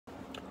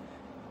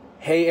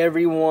Hey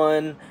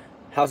everyone,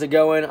 how's it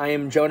going? I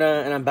am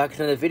Jonah and I'm back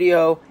with another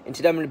video, and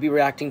today I'm going to be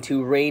reacting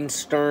to Raine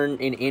Stern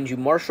and Andrew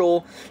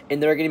Marshall,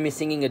 and they're going to be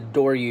singing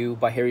Adore You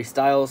by Harry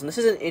Styles. And this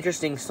is an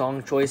interesting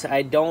song choice.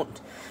 I don't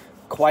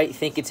quite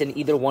think it's in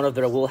either one of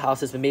their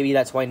wheelhouses, but maybe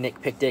that's why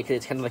Nick picked it, because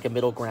it's kind of like a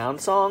middle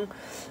ground song.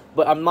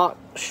 But I'm not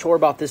sure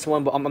about this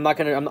one, but I'm not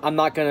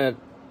gonna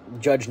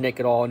judge Nick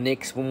at all.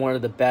 Nick's one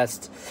of the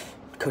best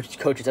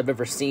coaches I've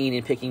ever seen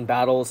in picking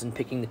battles and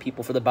picking the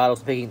people for the battles,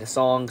 and picking the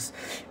songs,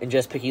 and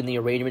just picking the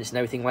arrangements and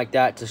everything like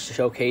that to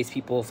showcase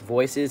people's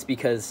voices,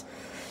 because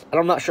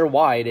I'm not sure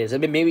why it is. I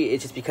mean, maybe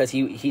it's just because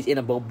he's in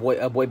a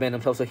boy band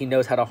himself, so he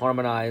knows how to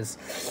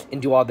harmonize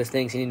and do all these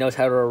things, and he knows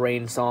how to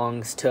arrange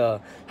songs to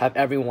have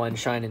everyone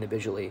shine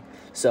individually.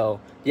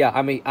 So yeah,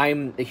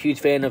 I'm a huge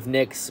fan of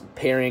Nick's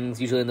pairings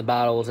usually in the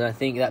battles, and I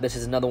think that this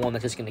is another one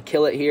that's just going to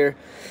kill it here.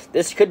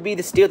 This could be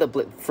the steal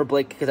for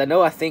Blake, because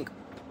I think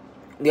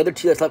the other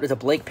two that's left is a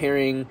Blake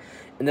pairing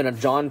and then a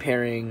John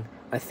pairing,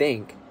 I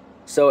think.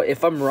 So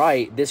if I'm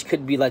right, this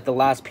could be like the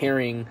last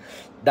pairing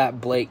that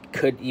Blake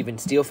could even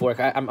steal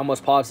for. I'm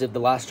almost positive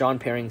the last John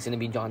pairing is going to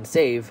be John's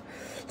save.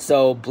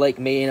 So Blake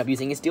may end up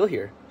using a steal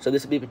here. So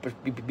this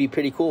would be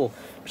pretty cool.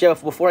 But yeah,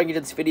 before I get to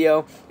this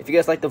video, if you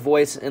guys like the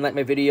voice and like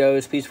my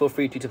videos, please feel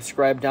free to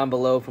subscribe down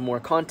below for more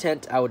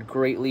content. I would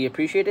greatly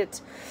appreciate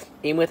it.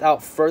 And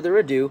without further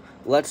ado,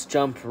 let's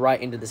jump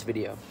right into this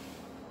video.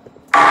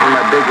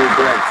 My big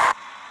regrets.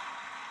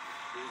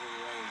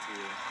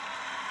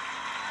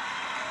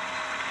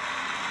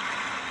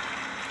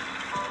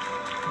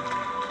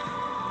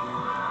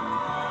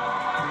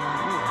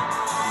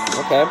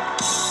 Okay.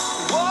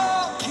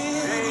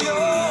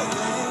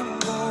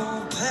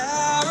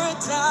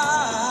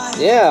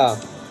 Yeah.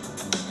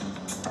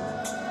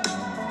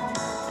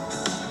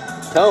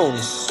 Tone.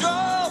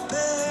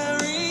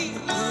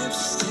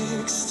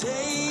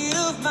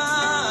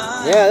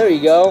 Yeah, there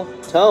you go.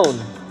 Tone.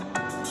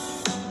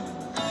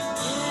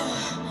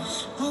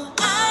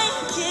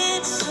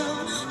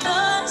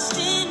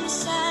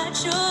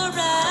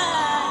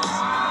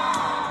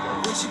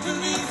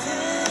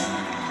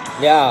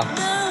 Yeah.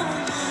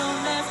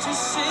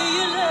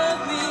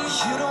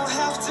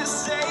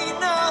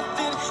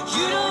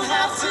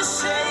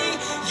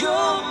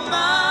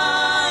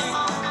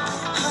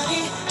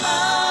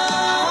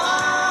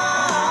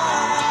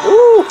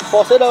 Ooh,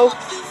 falsetto.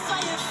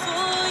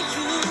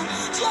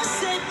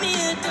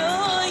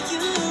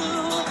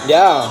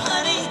 Yeah.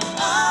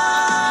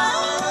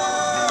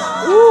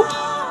 Ooh.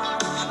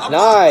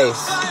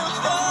 Nice.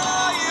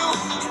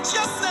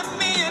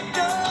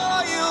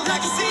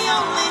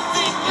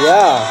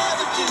 Yeah.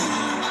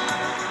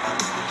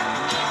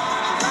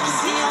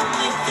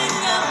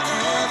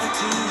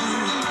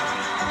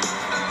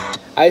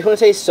 I just want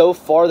to say so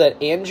far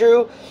that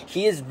Andrew,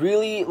 he is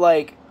really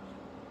like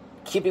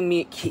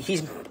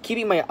he's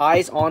keeping my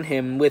eyes on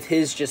him with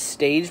his just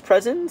stage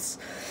presence.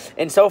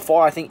 And so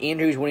far, I think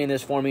Andrew's winning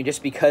this for me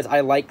just because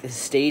I like the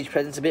stage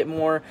presence a bit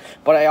more.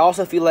 But I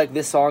also feel like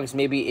this song is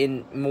maybe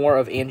in more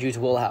of Andrew's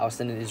wheelhouse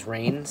than it is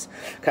Raine's.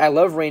 I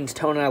love Raine's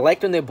tone, and I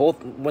like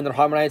when they're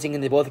harmonizing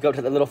and they both go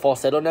to the little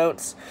falsetto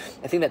notes.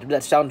 I think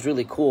that sounds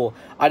really cool.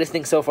 I just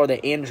think so far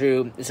that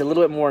Andrew is a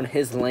little bit more in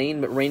his lane,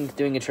 but Raine's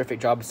doing a terrific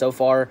job so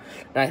far.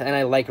 And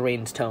I like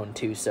Raine's tone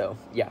too, so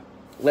yeah.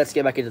 Let's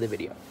get back into the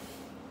video.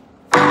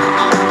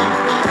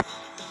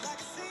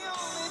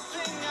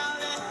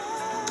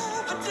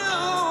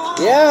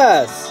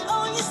 Yes.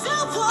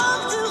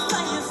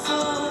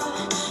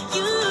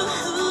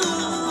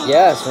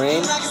 Yes,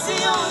 Raine.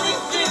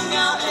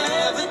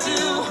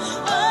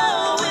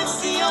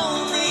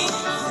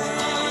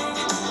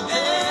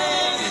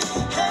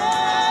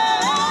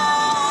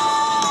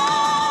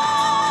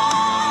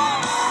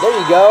 There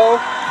you go.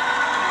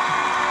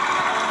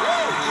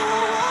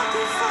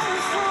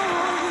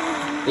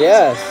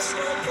 Yes.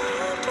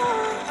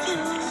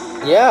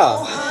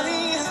 Yeah.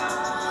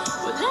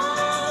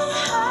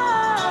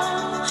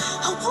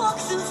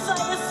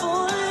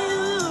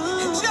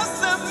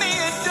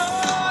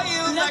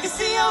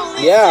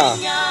 Yeah.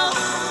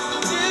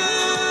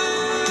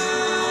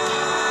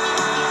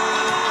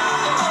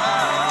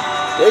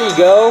 There you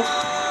go.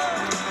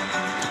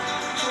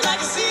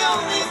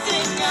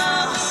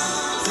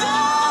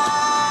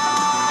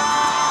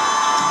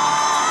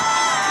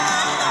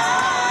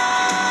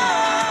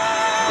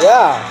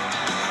 Yeah.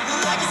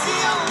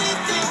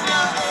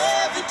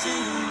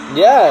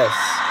 Yes.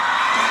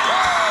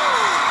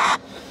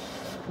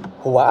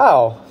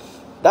 Wow.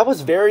 That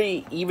was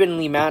very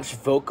evenly matched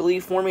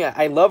vocally for me.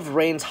 I love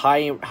Raine's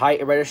high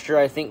register.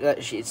 I think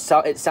that it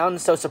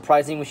sounds so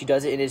surprising when she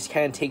does it, and it just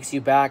kind of takes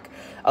you back.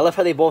 I love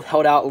how they both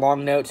held out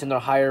long notes in their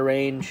higher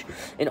range.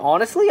 And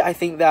honestly, I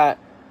think that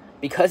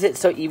because it's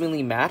so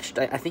evenly matched,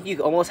 I think you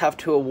almost have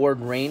to award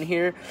Raine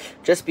here,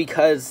 just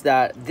because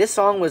that this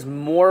song was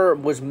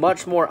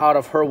much more out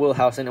of her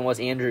wheelhouse than it was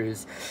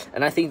Andrew's,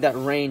 and I think that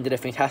Raine did a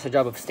fantastic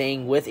job of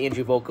staying with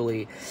Andrew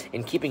vocally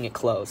and keeping it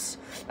close.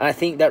 And I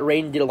think that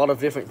Raine did a lot of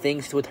different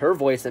things with her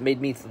voice that made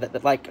me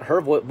like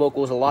her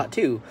vocals a lot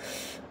too.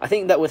 I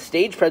think that with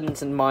stage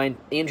presence in mind,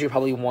 Andrew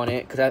probably won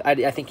it, because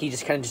I think he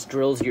just kind of just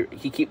drills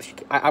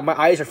my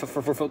eyes are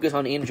focused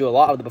on Andrew a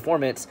lot of the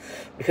performance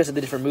because of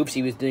the different moves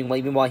he was doing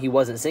even while he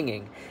wasn't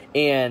singing.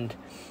 And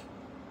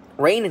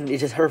Raine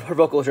is just her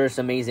vocals are just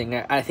amazing.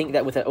 I think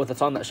that with a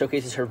song that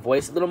showcases her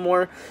voice a little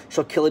more,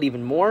 she'll kill it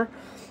even more.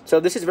 So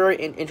this is very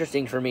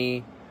interesting for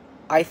me.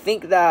 I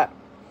think that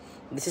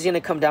this is going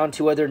to come down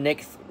to whether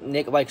Nick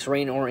likes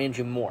Raine or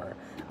Andrew more.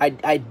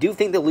 I do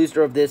think the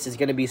loser of this is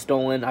going to be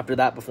Stolen after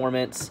that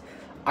performance.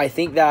 I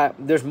think that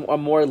there's a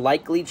more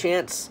likely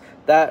chance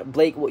that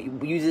Blake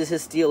uses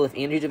his steal if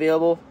Andrew's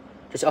available,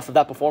 just off of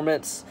that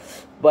performance.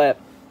 But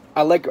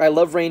I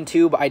love Raine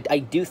too, but I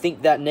do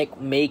think that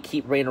Nick may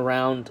keep Raine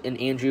around, and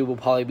Andrew will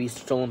probably be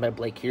stolen by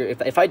Blake here.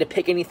 If I had to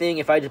pick anything,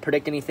 if I had to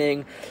predict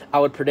anything,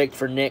 I would predict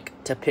for Nick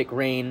to pick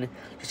Raine,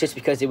 just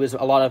because it was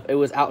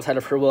outside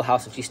of her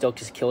wheelhouse and she still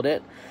just killed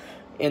it.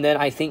 And then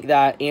I think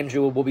that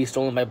Andrew will be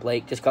stolen by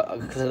Blake just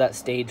because of that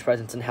stage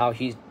presence and how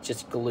he's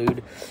just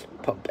glued.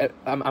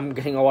 I'm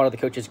getting a lot of the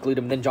coaches glued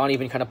him. Then John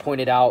even kind of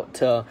pointed out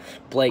to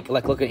Blake,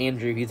 like, look at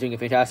Andrew, he's doing a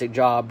fantastic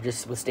job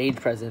just with stage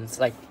presence,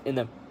 like in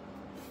the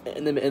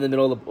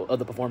middle of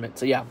the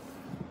performance. So yeah,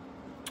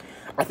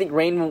 I think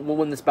Raine will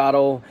win this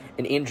battle,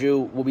 and Andrew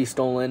will be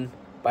stolen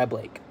by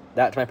Blake.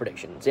 That's my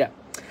predictions. Yeah.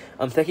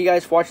 Thank you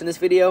guys for watching this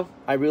video.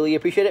 I really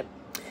appreciate it.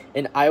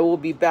 And I will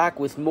be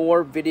back with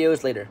more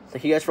videos later.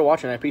 Thank you guys for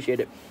watching. I appreciate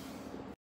it.